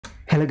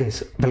Hello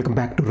guys, welcome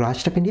back to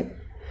Raj Tech India.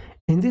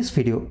 In this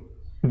video,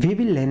 we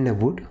will learn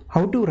about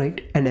how to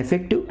write an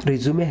effective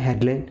resume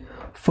headline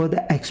for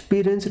the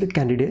experienced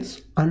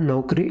candidates on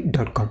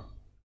Naukri.com.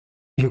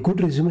 A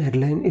good resume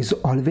headline is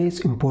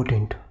always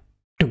important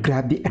to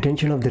grab the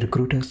attention of the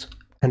recruiters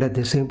and at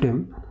the same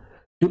time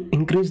to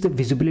increase the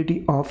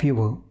visibility of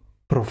your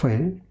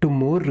profile to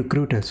more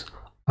recruiters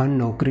on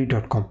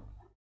Naukri.com.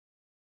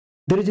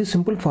 There is a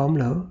simple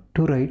formula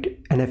to write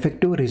an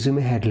effective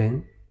resume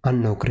headline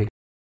on Naukri.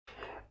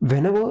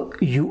 Whenever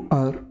you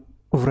are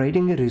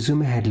writing a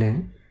resume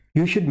headline,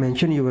 you should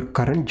mention your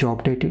current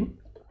job title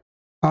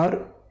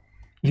or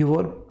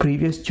your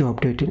previous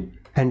job title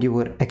and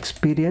your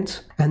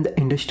experience and the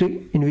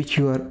industry in which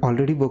you are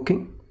already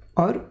working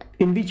or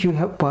in which you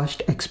have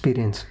past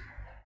experience.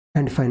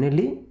 And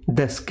finally,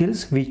 the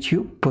skills which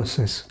you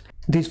possess.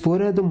 These four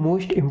are the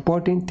most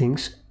important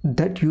things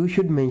that you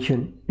should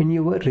mention in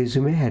your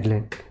resume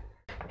headline.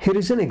 Here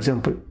is an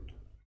example.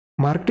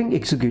 Marketing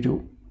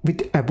executive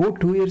with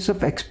about 2 years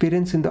of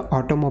experience in the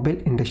automobile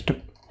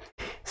industry,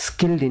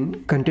 skilled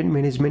in content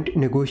management,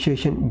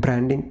 negotiation,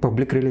 branding,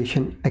 public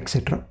relation,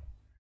 etc.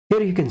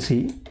 Here you can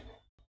see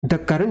the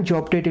current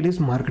job title is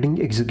marketing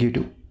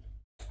executive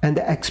and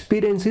the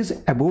experience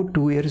is about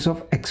 2 years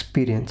of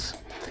experience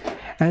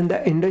and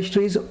the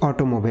industry is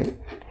automobile.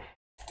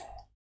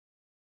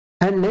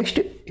 And next,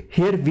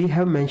 here we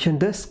have mentioned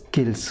the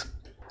skills.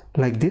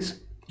 Like this,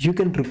 you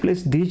can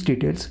replace these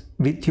details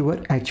with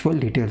your actual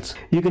details.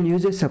 You can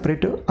use a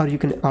separator or you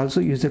can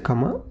also use a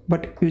comma,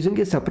 but using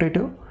a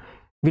separator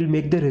will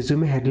make the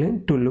resume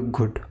headline to look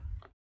good.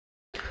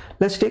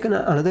 Let's take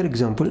another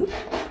example.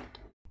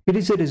 It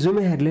is a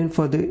resume headline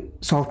for the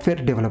software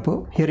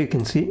developer. Here you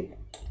can see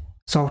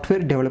software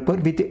developer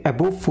with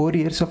above 4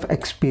 years of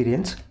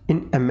experience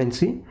in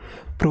MNC,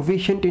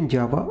 proficient in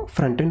Java,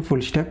 front-end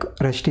full stack,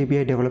 REST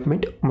API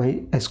development,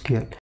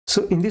 MySQL.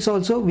 So in this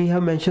also we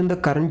have mentioned the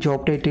current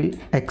job title,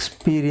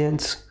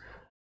 experience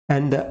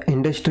and the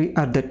industry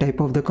or the type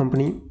of the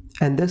company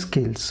and the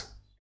skills.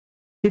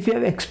 If you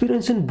have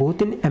experience in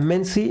both in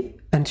MNC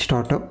and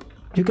startup,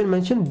 you can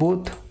mention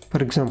both.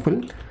 For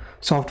example,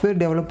 software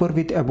developer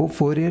with above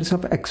 4 years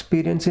of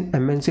experience in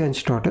MNC and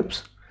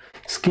startups,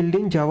 skilled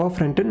in Java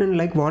frontend, and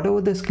like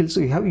whatever the skills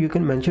you have, you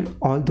can mention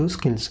all those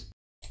skills.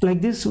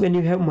 Like this, when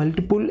you have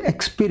multiple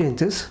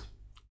experiences,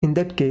 in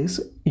that case,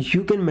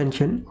 you can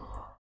mention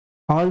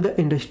all the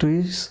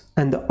industries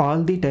and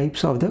all the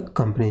types of the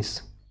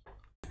companies.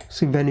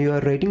 See, when you are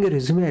writing a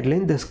resume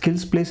headline, the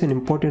skills plays an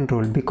important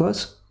role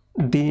because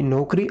the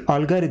Naukri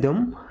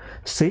algorithm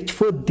search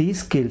for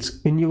these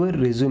skills in your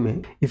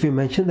resume. If you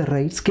mention the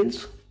right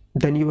skills,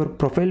 then your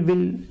profile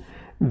will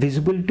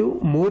visible to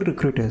more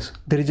recruiters.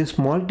 There is a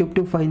small tip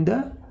to find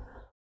the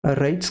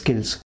right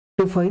skills.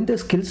 To find the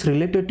skills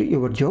related to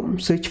your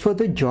job, search for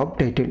the job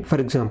title. For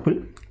example,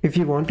 if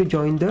you want to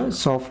join the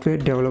software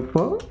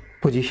developer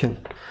position,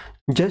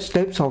 just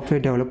type software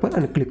developer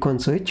and click on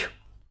search.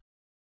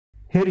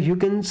 Here you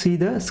can see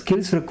the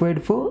skills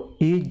required for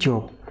each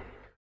job.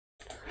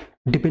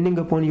 Depending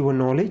upon your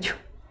knowledge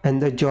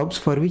and the jobs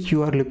for which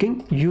you are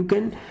looking, you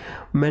can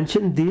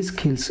mention these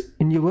skills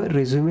in your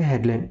resume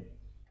headline.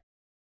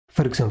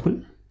 For example,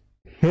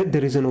 here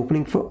there is an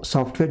opening for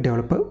software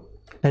developer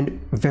and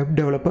web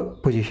developer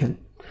position.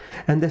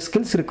 And the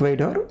skills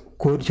required are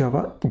core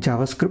Java,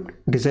 JavaScript,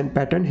 design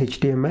pattern,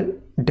 HTML,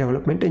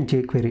 development and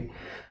jQuery.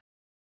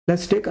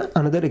 Let's take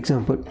another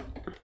example.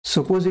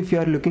 Suppose if you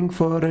are looking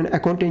for an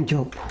accountant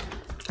job,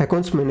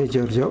 accounts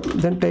manager job,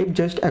 then type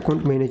just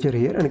account manager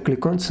here and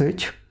click on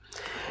search.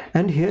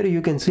 And here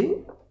you can see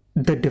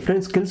the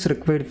different skills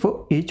required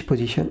for each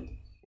position.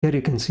 Here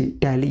you can see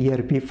Tally,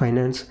 ERP,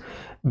 finance,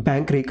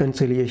 bank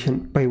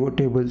reconciliation, pivot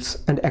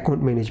tables and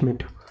account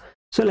management.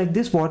 So like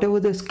this, whatever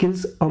the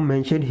skills are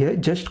mentioned here,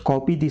 just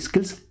copy these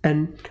skills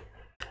and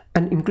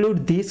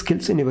include these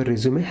skills in your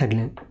resume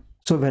headline.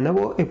 So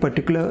whenever a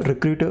particular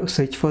recruiter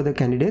search for the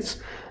candidates,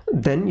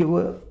 then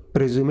your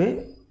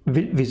resume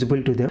will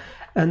visible to them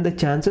and the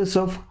chances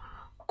of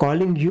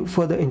calling you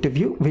for the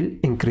interview will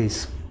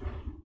increase.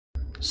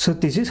 So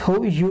this is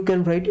how you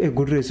can write a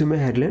good resume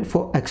headline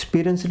for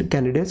experienced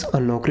candidates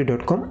on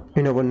Naukri.com.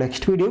 In our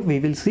next video, we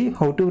will see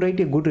how to write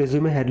a good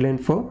resume headline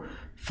for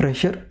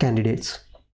fresher candidates.